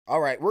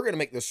Alright, we're gonna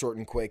make this short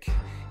and quick.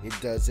 It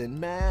doesn't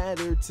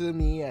matter to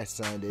me, I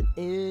signed an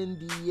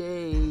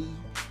NDA.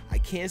 I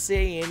can't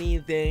say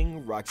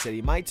anything,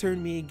 Rocksteady might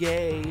turn me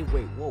gay.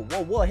 Wait,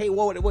 whoa, hey,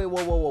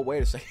 whoa,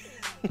 wait a second.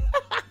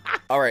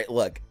 Alright,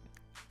 look,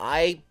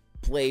 I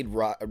played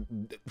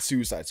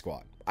Suicide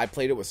Squad. I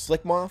played it with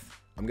Slickmoth.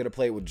 I'm gonna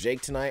play it with Jake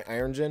tonight,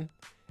 Irongen.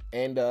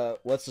 And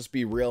let's just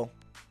be real.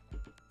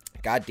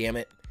 God damn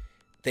it,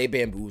 they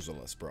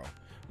bamboozle us, bro.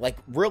 Like,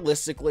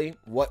 realistically,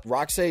 what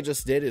Rocksteady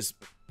just did is,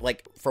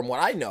 like, from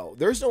what I know,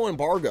 there's no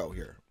embargo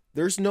here.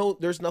 There's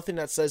nothing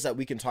that says that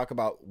we can talk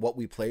about what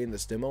we played in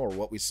this demo or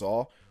what we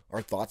saw,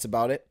 our thoughts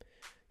about it,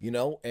 you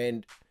know?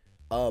 And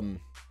I'm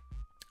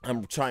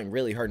trying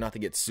really hard not to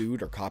get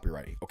sued or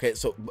copyrighted. Okay,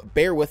 so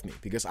bear with me,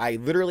 because I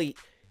literally,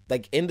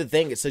 like, in the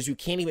thing, it says you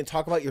can't even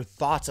talk about your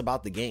thoughts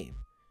about the game.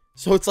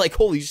 So it's like,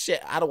 holy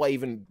shit, how do I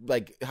even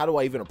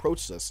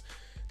approach this?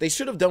 They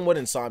should have done what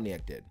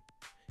Insomniac did.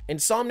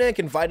 Insomniac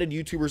invited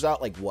YouTubers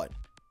out, like, what,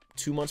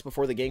 2 months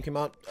before the game came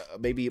out?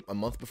 Maybe a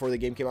month before the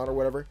game came out or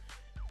whatever.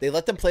 They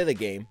let them play the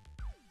game.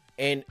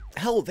 And,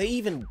 hell, they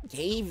even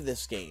gave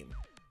this game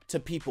to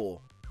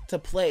people to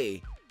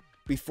play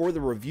before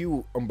the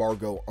review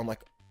embargo on,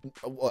 like,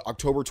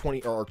 October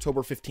 20 or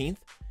October 15th.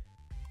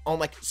 On,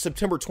 like,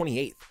 September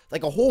 28th.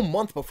 Like, a whole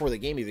month before the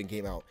game even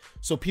came out.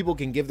 So people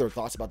can give their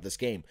thoughts about this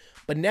game.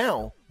 But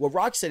now, what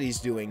Rocksteady's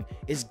doing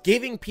is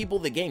giving people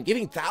the game.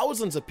 Giving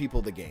thousands of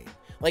people the game.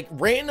 Like,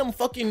 random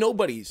fucking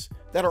nobodies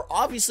that are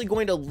obviously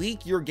going to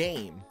leak your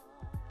game.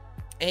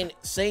 And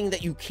saying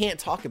that you can't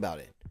talk about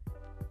it.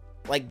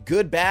 Like,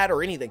 good, bad,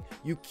 or anything.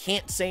 You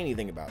can't say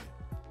anything about it.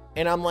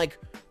 And I'm like,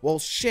 well,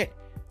 shit.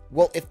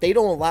 Well, if they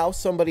don't allow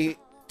somebody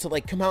to,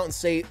 like, come out and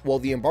say, well,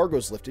 the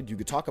embargo's lifted, you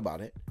could talk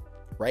about it.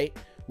 Right?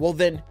 Well,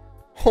 then,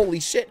 holy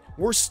shit,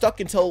 we're stuck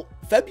until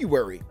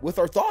February with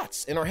our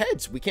thoughts in our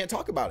heads. We can't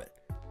talk about it.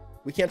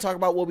 We can't talk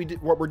about what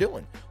we're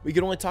doing. We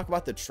can only talk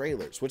about the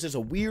trailers, which is a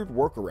weird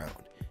workaround.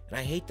 And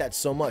I hate that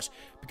so much,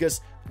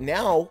 because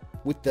now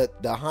with the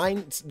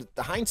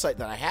hindsight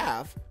that I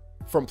have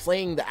from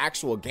playing the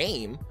actual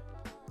game,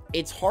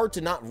 it's hard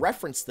to not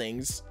reference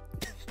things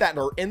that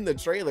are in the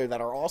trailer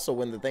that are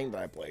also in the thing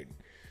that I played.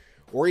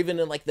 Or even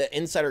in, like, the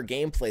insider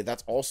gameplay,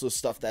 that's also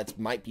stuff that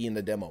might be in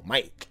the demo.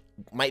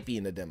 Might be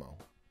in the demo.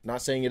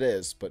 Not saying it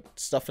is, but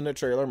stuff in the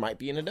trailer might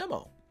be in a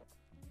demo.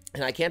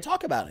 And I can't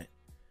talk about it.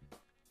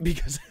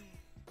 Because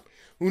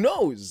who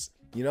knows?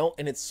 You know?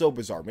 And it's so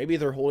bizarre. Maybe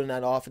they're holding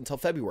that off until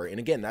February. And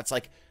again, that's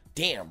like,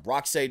 damn,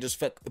 Rocksteady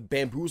just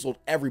bamboozled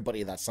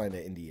everybody that signed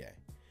an NDA.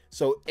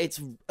 So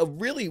it's a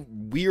really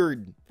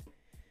weird,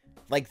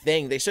 like,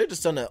 thing. They should have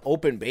just done an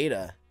open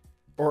beta.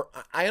 Or,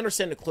 I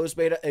understand the closed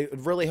beta. It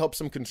would really help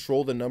them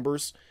control the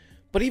numbers.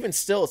 But even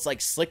still, it's like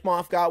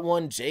Slickmoth got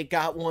one. Jake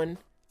got one.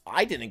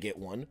 I didn't get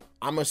one.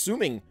 I'm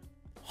assuming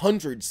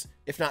hundreds,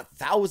 if not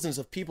thousands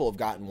of people have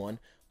gotten one.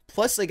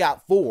 Plus they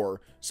got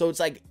 4. So it's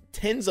like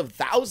tens of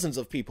thousands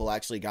of people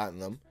actually gotten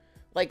them.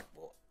 Like,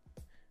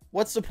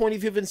 what's the point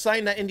if you've been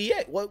signed that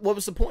NDA? What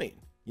was the point?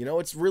 You know,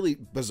 it's really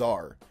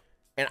bizarre.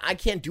 And I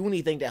can't do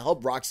anything to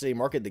help Rocksteady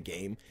market the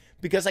game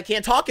because I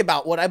can't talk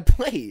about what I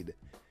played.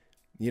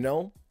 You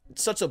know?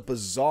 It's such a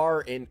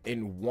bizarre and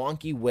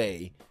wonky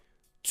way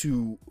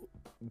to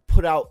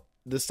put out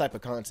this type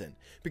of content.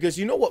 Because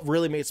you know what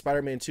really made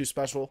Spider-Man 2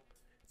 special?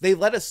 They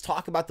let us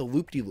talk about the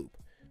loop-de-loop.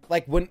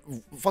 Like when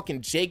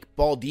fucking Jake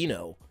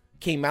Baldino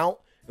came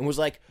out and was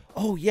like,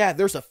 oh yeah,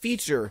 there's a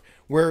feature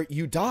where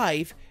you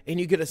dive and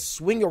you get to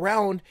swing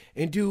around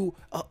and do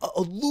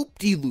a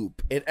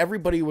loop-de-loop. And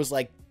everybody was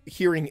like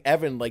hearing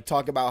Evan like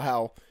talk about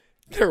how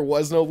there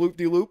was no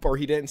loop-de-loop or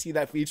he didn't see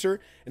that feature.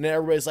 And then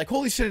everybody's like,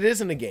 holy shit, it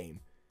is in the game.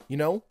 You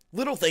know?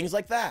 Little things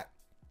like that.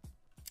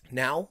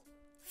 Now,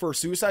 for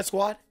Suicide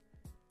Squad,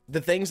 the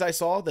things I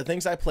saw, the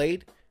things I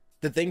played,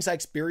 the things I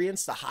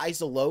experienced, the highs,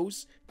 the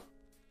lows,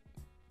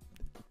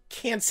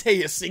 can't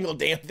say a single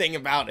damn thing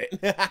about it.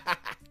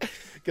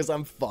 Because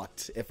I'm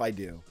fucked if I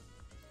do.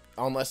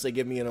 Unless they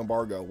give me an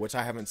embargo, which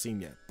I haven't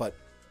seen yet. But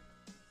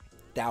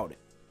doubt it.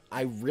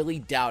 I really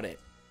doubt it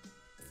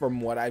from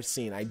what I've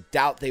seen. I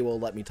doubt they will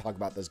let me talk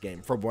about this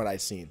game from what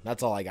I've seen.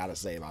 That's all I gotta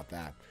say about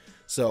that.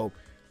 So,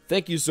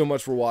 thank you so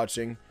much for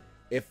watching.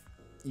 If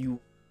you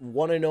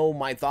want to know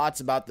my thoughts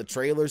about the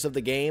trailers of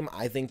the game,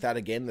 I think that,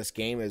 again, this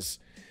game is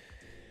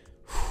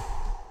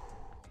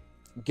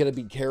gonna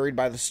be carried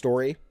by the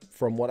story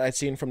from what I've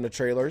seen from the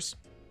trailers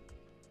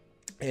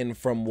and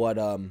from what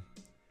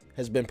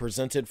has been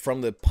presented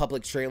from the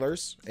public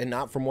trailers and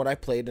not from what I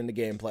played in the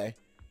gameplay.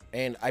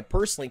 And I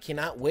personally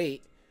cannot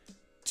wait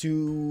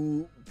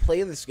to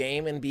play this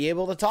game and be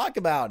able to talk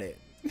about it.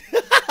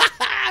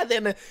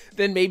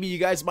 Then maybe you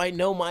guys might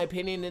know my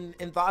opinion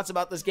and thoughts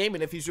about this game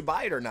and if you should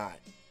buy it or not.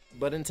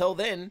 But until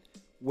then,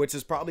 which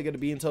is probably going to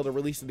be until the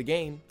release of the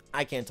game,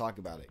 I can't talk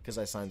about it because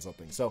I signed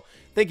something. So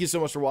thank you so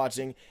much for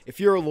watching. If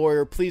you're a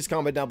lawyer, please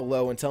comment down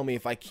below and tell me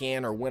if I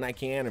can or when I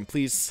can. And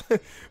please,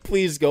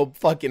 please go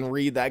fucking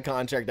read that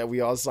contract that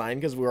we all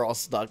signed because we're all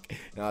stuck.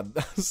 And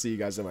I'll see you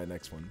guys in my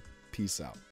next one. Peace out.